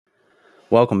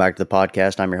Welcome back to the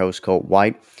podcast. I'm your host, Colt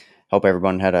White. Hope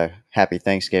everyone had a happy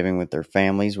Thanksgiving with their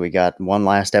families. We got one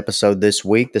last episode this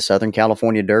week, the Southern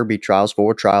California Derby trials,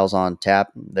 4 trials on tap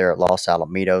there at Los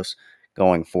Alamitos,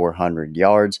 going 400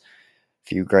 yards. A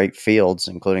few great fields,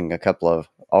 including a couple of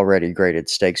already graded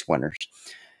stakes winners.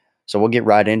 So we'll get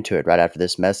right into it right after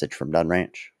this message from Dunn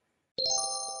Ranch.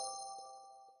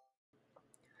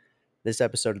 This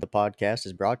episode of the podcast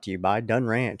is brought to you by Dunn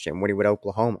Ranch in Wynnewood,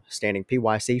 Oklahoma, standing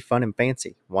PYC Fun and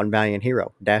Fancy, One Valiant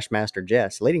Hero, Dashmaster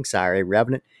Jess, leading sire A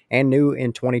Revenant, and new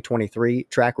in 2023,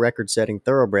 track record-setting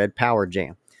Thoroughbred Power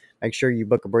Jam. Make sure you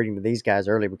book a breeding to these guys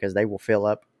early because they will fill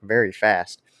up very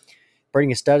fast.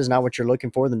 Breeding a stud is not what you're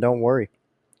looking for, then don't worry.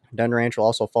 Dunn Ranch will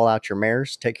also fall out your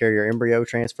mares, take care of your embryo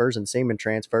transfers and semen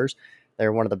transfers.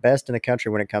 They're one of the best in the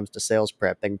country when it comes to sales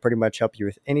prep. They can pretty much help you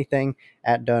with anything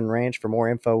at Dunn Ranch. For more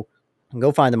info,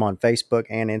 go find them on Facebook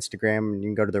and Instagram, and you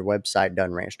can go to their website,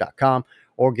 dunnranch.com,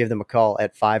 or give them a call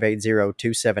at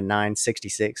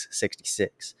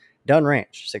 580-279-6666. Dunn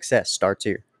Ranch, success starts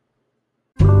here.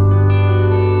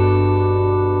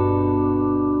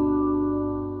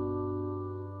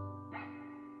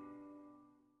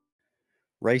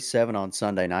 Race 7 on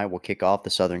Sunday night will kick off the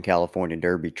Southern California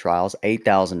Derby trials,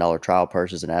 $8,000 trial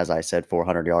purses, and as I said,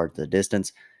 400 yards to the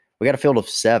distance. We got a field of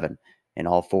 7 in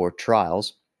all 4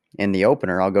 trials. In the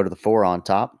opener, I'll go to the 4 on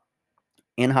top.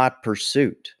 In Hot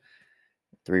Pursuit,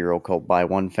 3-year-old colt by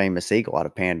One Famous Eagle out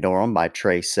of Pandorum by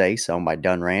Trey Sace, owned by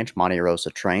Dunn Ranch, Monte Rosa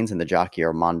Trains, and the jockey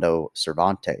Armando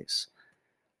Cervantes.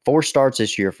 4 starts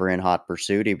this year for In Hot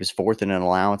Pursuit. He was 4th in an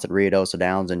allowance at Ruidoso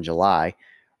Downs in July,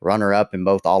 runner-up in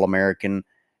both All-American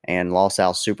and Los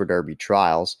Al Super Derby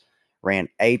trials, ran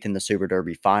 8th in the Super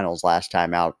Derby finals last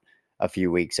time out a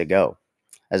few weeks ago.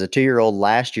 As a 2-year-old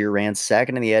last year, ran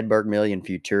 2nd in the Edberg Million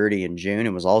Futurity in June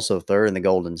and was also 3rd in the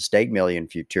Golden State Million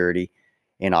Futurity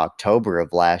in October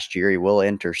of last year. He will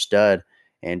enter stud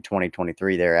in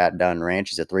 2023 there at Dunn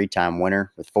Ranch. He's a 3-time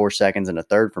winner with 4 seconds and a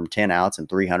third from 10 outs and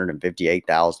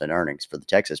 $358,000 in earnings for the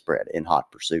Texas bred In Hot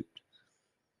Pursuit.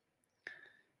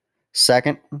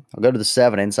 Second, I'll go to the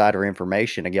 7 Insider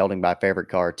Information, a gelding by Favorite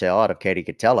Cartel out of Katie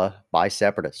Catella by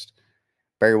Separatist.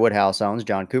 Barry Woodhouse owns,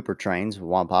 John Cooper trains,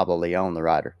 Juan Pablo Leon the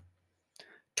rider.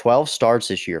 12 starts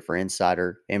this year for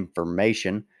Insider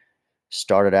Information.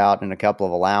 Started out in a couple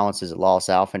of allowances at Los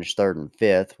Al, finished 3rd and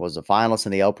 5th, was a finalist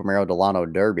in the El Primero Delano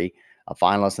Derby, a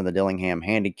finalist in the Dillingham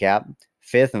Handicap,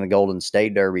 5th in the Golden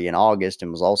State Derby in August,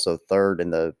 and was also 3rd in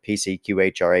the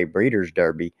PCQHRA Breeders'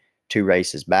 Derby 2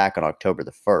 races back on October the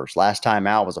 1st. Last time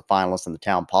out was a finalist in the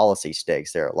Town Policy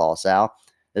Stakes there at Los Al.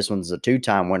 This one's a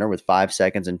 2-time winner with 5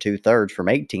 seconds and 2/3 from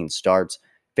 18 starts,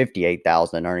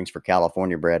 $58,000 in earnings for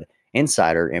California bred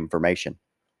Insider Information.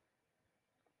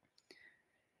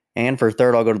 And for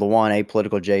third, I'll go to the 1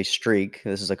 Apolitical J Streak.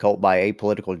 This is a colt by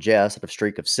Apolitical Jess out of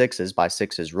Streak of Sixes by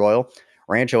Sixes Royal.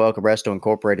 Rancho El Cabresto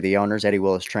Incorporated, the owners, Eddie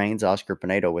Willis trains, Oscar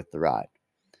Pinedo with the ride.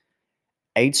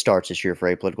 8 starts this year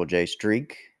for Apolitical J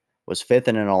Streak. Was 5th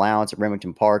in an allowance at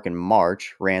Remington Park in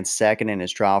March, ran 2nd in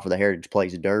his trial for the Heritage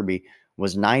Place Derby,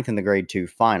 was 9th in the Grade 2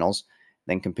 finals,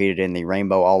 then competed in the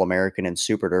Rainbow All-American and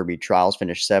Super Derby trials,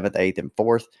 finished 7th, 8th, and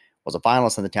 4th, was a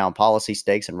finalist in the Town Policy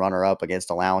Stakes and runner-up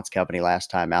against Allowance Company last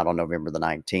time out on November the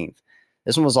 19th.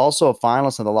 This one was also a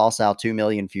finalist in the Los Al 2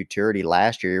 Million Futurity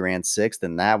last year. He ran 6th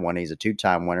in that one. He's a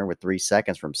 2-time winner with 3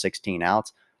 seconds from 16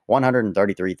 outs,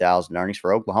 $133,000 earnings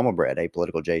for Oklahoma bred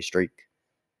Apolitical J Streak.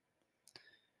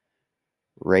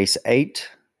 Race 8,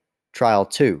 Trial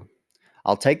 2.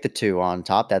 I'll take the 2 on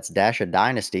top. That's Dasha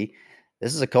Dynasty.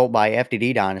 This is a colt by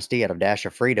FDD Dynasty out of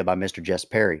Dasha Frida by Mr. Jess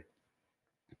Perry.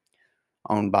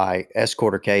 Owned by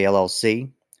Escorter K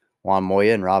LLC, Juan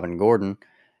Moya and Robin Gordon.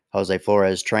 Jose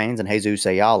Flores trains, and Jesus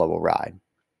Ayala will ride.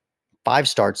 5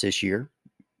 starts this year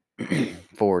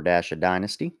for Dasha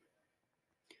Dynasty.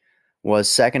 Was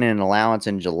 2nd in an allowance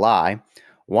in July.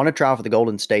 Won a trial for the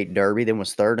Golden State Derby, then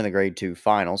was 3rd in the Grade 2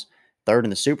 finals. 3rd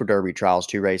in the Super Derby trials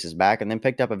 2 races back, and then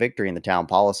picked up a victory in the Town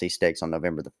Policy Stakes on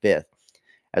November the 5th.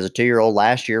 As a 2-year-old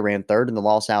last year, ran 3rd in the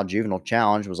Los Al Juvenile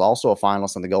Challenge, was also a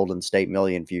finalist in the Golden State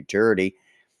Million Futurity,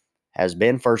 has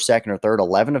been 1st, 2nd, or 3rd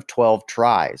 11 of 12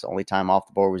 tries. Only time off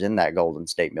the board was in that Golden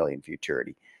State Million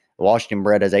Futurity. The Washington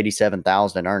bred has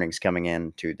 $87,000 in earnings coming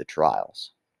into the trials.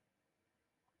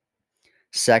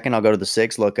 Second, I'll go to the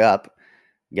 6, Look Up.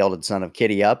 Gelded son of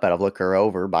Kitty Up out of Look Her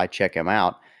Over by Check Him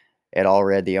Out. Ed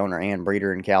Allred, the owner and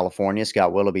breeder in California.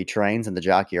 Scott Willoughby trains, and the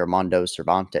jockey Armando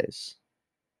Cervantes.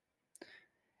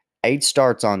 8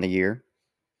 starts on the year.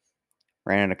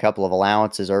 Ran in a couple of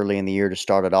allowances early in the year to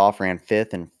start it off. Ran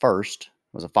 5th and 1st.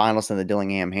 Was a finalist in the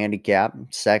Dillingham Handicap.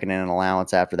 2nd in an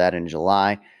allowance after that in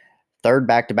July. third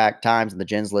back-to-back times in the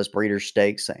Jens List Breeders'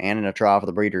 Stakes and in a trial for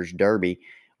the Breeders' Derby,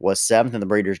 was seventh in the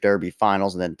Breeders' Derby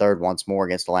finals, and then third once more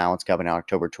against Allowance coming out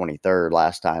October 23rd,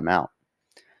 last time out.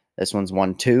 This one's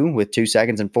won 2 with 2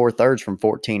 seconds and 4 thirds from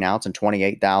 14 outs and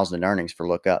 28,000 in earnings for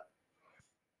Look Up.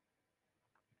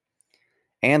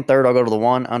 And third, I'll go to the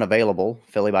 1 Unavailable,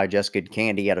 filly by Just Good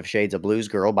Candy out of Shades of Blues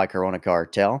Girl by Corona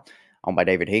Cartel, owned by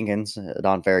David Higgins,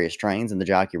 Don Farias Trains, and the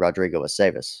jockey Rodrigo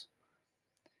Aceves.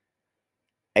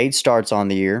 8 starts on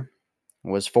the year,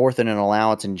 was fourth in an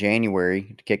allowance in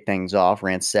January to kick things off,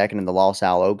 ran second in the Los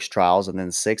Al Oaks trials, and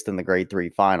then sixth in the Grade 3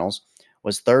 finals,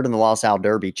 was third in the Los Al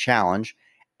Derby Challenge,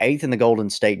 eighth in the Golden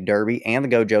State Derby and the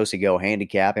Go Josie Go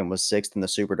handicap, and was sixth in the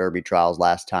Super Derby trials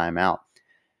last time out.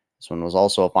 This one was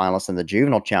also a finalist in the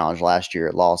Juvenile Challenge last year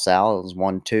at Los Al. It was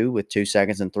 1-2 with 2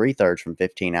 seconds and 3 thirds from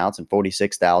 15 outs and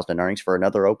 46,000 in earnings for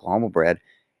another Oklahoma bred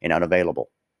in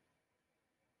Unavailable.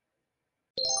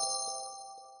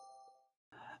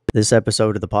 This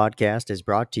episode of the podcast is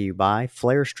brought to you by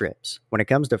Flare Strips. When it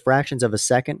comes to fractions of a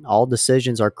second, all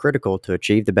decisions are critical to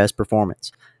achieve the best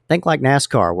performance. Think like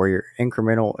NASCAR, where your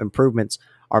incremental improvements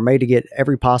are made to get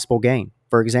every possible gain.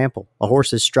 For example, a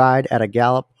horse's stride at a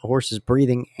gallop, a horse's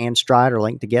breathing and stride are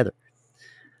linked together.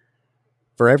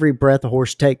 For every breath a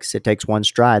horse takes, it takes 1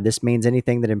 stride. This means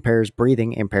anything that impairs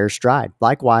breathing impairs stride.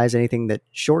 Likewise, anything that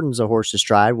shortens a horse's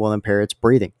stride will impair its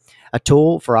breathing. A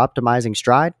tool for optimizing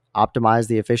stride, optimize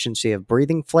the efficiency of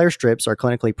breathing. Flare strips are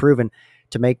clinically proven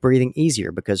to make breathing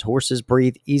easier because horses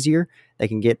breathe easier. They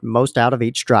can get most out of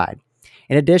each stride.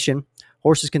 In addition,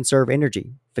 horses conserve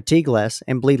energy, fatigue less,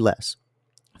 and bleed less.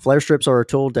 Flare strips are a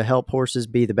tool to help horses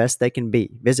be the best they can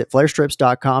be. Visit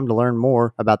flarestrips.com to learn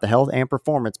more about the health and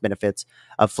performance benefits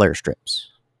of flare strips.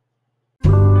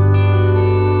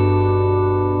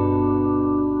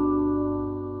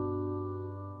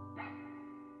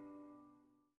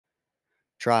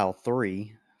 Trial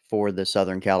 3 for the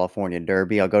Southern California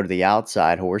Derby. I'll go to the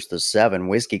outside horse, the 7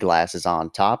 Whiskey Glasses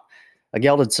on top. A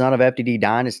gelded son of FTD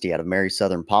Dynasty out of Mary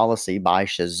Southern Policy by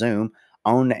Shazoom,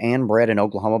 owned and bred in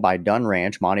Oklahoma by Dunn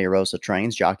Ranch, Monte Rosa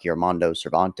Trains, jockey Armando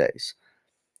Cervantes.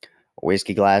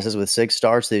 Whiskey Glasses, with 6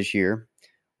 starts this year,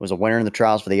 was a winner in the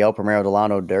trials for the El Primero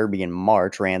Delano Derby in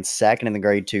March, ran second in the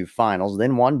Grade 2 finals,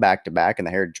 then won back-to-back in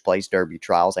the Heritage Place Derby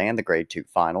trials and the Grade 2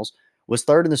 finals, was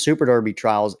third in the Super Derby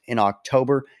trials in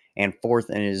October, and fourth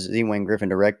in his Z-Wing Griffin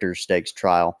Directors Stakes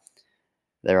trial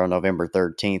there on November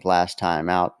 13th, last time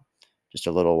out, just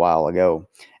a little while ago.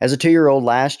 As a 2-year-old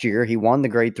last year, he won the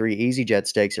Grade 3 EasyJet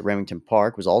Stakes at Remington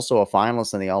Park, was also a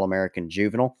finalist in the All-American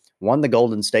Juvenile, won the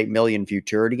Golden State Million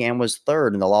Futurity, and was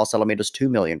third in the Los Alamitos 2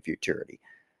 Million Futurity.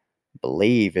 I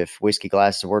believe if Whiskey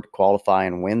Glasses were to qualify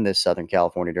and win this Southern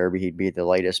California Derby, he'd be the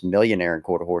latest millionaire in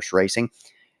quarter horse racing.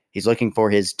 He's looking for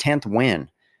his 10th win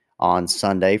on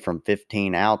Sunday from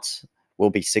 15 outs. Will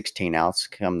be 16 outs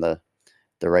come the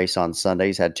race on Sunday.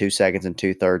 He's had 2 seconds and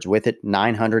 2 thirds with it.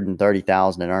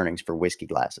 930,000 in earnings for Whiskey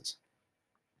Glasses.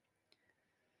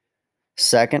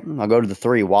 Second, I'll go to the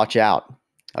 3, Watch Out.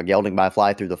 A gelding by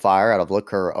Fly Through the Fire out of Look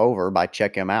Her Over by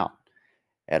Check Him Out.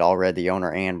 At Allred, the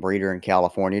owner and breeder in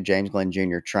California, James Glenn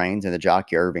Jr. Trains, and the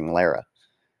jockey Irving Lara.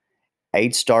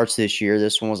 8 starts this year.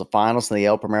 This one was a finalist in the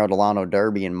El Primero Delano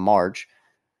Derby in March.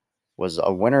 Was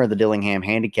a winner of the Dillingham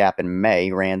Handicap in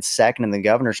May. Ran second in the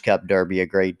Governor's Cup Derby, a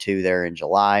Grade 2 there in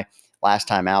July. Last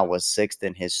time out was 6th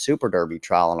in his Super Derby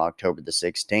trial on October the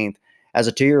 16th. As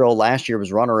a 2-year-old last year,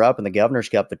 was runner-up in the Governor's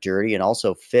Cup Futurity and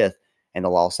also 5th in the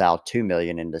Los Al 2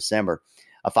 Million in December.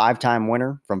 A 5-time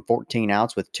winner from 14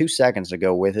 outs with 2 seconds to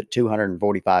go with it.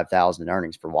 245,000 in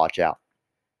earnings for Watch Out.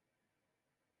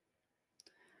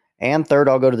 And third,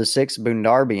 I'll go to the 6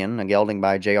 Boondarbian, a gelding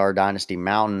by JR Dynasty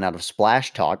Mountain out of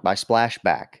Splash Talk by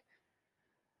Splashback.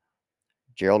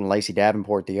 Gerald and Lacey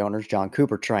Davenport, the owners. John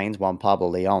Cooper Trains, Juan Pablo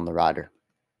Leon, the rider.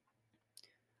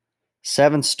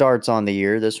 7 starts on the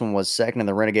year. This one was second in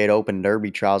the Renegade Open Derby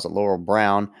trials at Laurel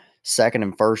Brown, second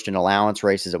and first in allowance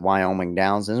races at Wyoming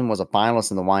Downs. This one was a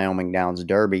finalist in the Wyoming Downs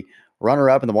Derby,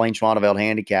 runner-up in the Wayne Schwaneveld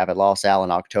Handicap at Los Al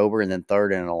in October, and then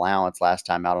third in an allowance last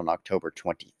time out on October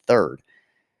 23rd.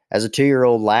 As a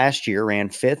 2-year-old last year, ran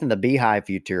 5th in the Beehive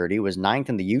Futurity, was 9th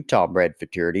in the Utah Bred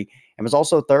Futurity, and was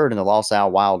also third in the Los Al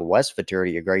Wild West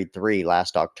Futurity, a Grade 3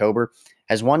 last October.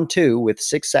 Has won 2 with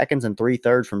 6 seconds and 3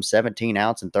 thirds from 17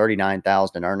 outs and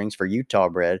 39,000 in earnings for Utah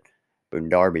bred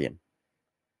Boondarbian.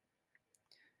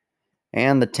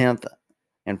 And the 10th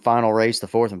and final race, the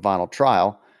 4th and final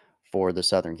trial for the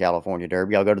Southern California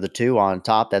Derby. I'll go to the 2 on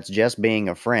top. That's Just Being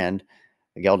a Friend,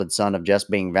 the gelded son of Just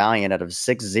Being Valiant out of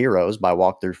 6 Zeros by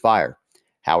Walk Through Fire.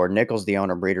 Howard Nichols, the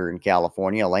owner breeder in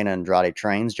California. Elena Andrade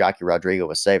Trains, jockey Rodrigo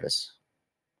Aceves.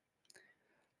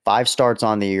 5 starts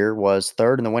on the year, was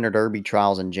third in the Winter Derby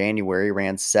trials in January,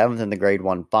 ran 7th in the Grade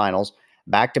 1 finals,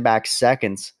 back-to-back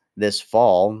seconds this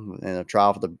fall in a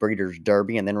trial for the Breeders'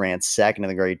 Derby, and then ran second in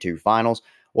the Grade 2 finals.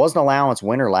 Was an allowance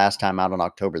winner last time out on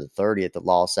October the 30th at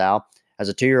Los Al. As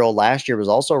a 2-year-old last year, was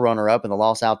also runner-up in the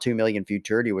Los Al 2 Million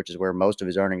Futurity, which is where most of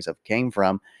his earnings have came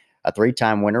from. A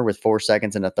 3-time winner with 4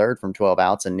 seconds and a third from 12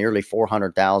 outs, and nearly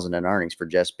 $400,000 in earnings for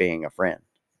just being a friend.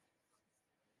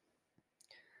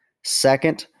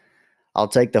 Second, I'll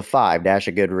take the 5, Dash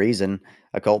of Good Reason,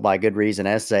 a colt by Good Reason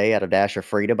SA out of Dash of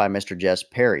Frida by Mr. Jess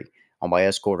Perry, owned by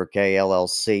Escorter K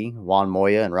LLC, Juan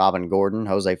Moya and Robin Gordon,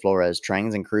 Jose Flores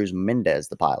trains, and Cruz Mendez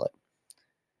the pilot.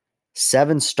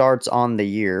 7 starts on the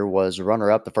year, was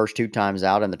runner-up the first 2 times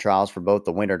out in the trials for both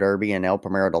the Winter Derby and El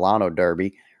Primero Delano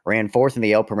Derby, ran 4th in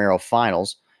the El Primero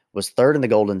finals, was 3rd in the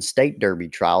Golden State Derby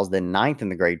trials, then 9th in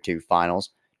the Grade 2 finals,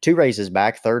 2 races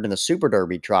back, 3rd in the Super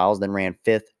Derby trials, then ran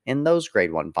 5th in those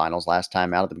Grade 1 finals last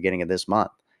time out at the beginning of this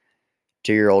month.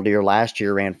 2-year-old deer last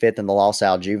year ran 5th in the Los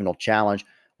Al Juvenile Challenge,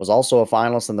 was also a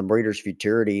finalist in the Breeders'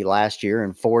 Futurity last year,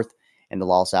 and 4th in the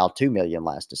Los Al 2 Million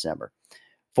last December.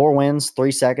 4 wins,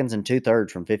 3 seconds, and 2/3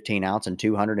 from 15 outs, and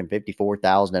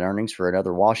 $254,000 in earnings for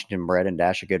another Washington bred and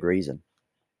Dash of Good Reason.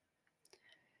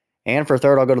 And for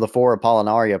third, I'll go to the 4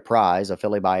 Apollinaria Prize, a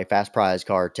filly by Fast Prize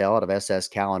Cartel out of SS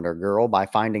Calendar Girl by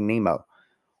Finding Nemo.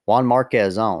 Juan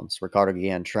Marquez owns, Ricardo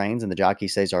Guillen trains, and the jockey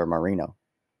Cesar Marino.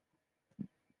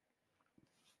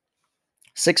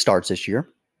 6 starts this year.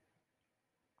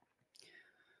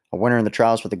 A winner in the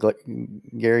trials for the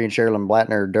Gary and Sherilyn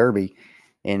Blattner Derby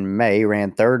in May,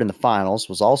 ran 3rd in the finals,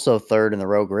 was also 3rd in the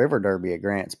Rogue River Derby at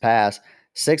Grants Pass,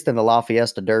 6th in the La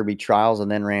Fiesta Derby trials, and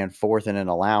then ran 4th in an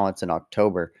allowance in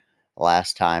October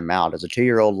last time out. As a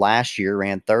 2-year-old last year,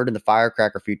 ran 3rd in the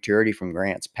Firecracker Futurity from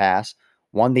Grants Pass,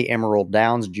 won the Emerald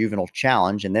Downs Juvenile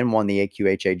Challenge, and then won the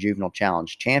AQHA Juvenile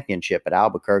Challenge Championship at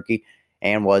Albuquerque,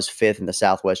 and was 5th in the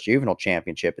Southwest Juvenile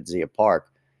Championship at Zia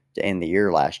Park to end the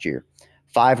year last year.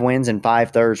 5 wins and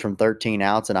 5/3 from 13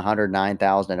 outs, and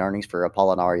 $109,000 in earnings for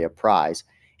Apollinaria Prize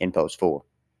in Post 4.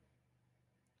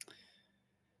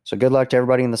 So good luck to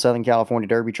everybody in the Southern California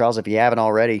Derby trials. If you haven't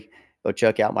already, go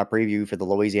check out my preview for the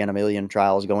Louisiana Million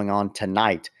trials going on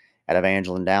tonight at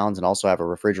Evangeline Downs, and also have a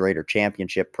Refrigerator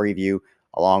Championship preview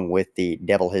along with the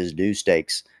Devil His Due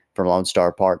Stakes from Lone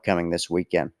Star Park coming this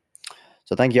weekend.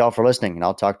 So thank you all for listening, and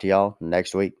I'll talk to y'all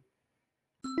next week.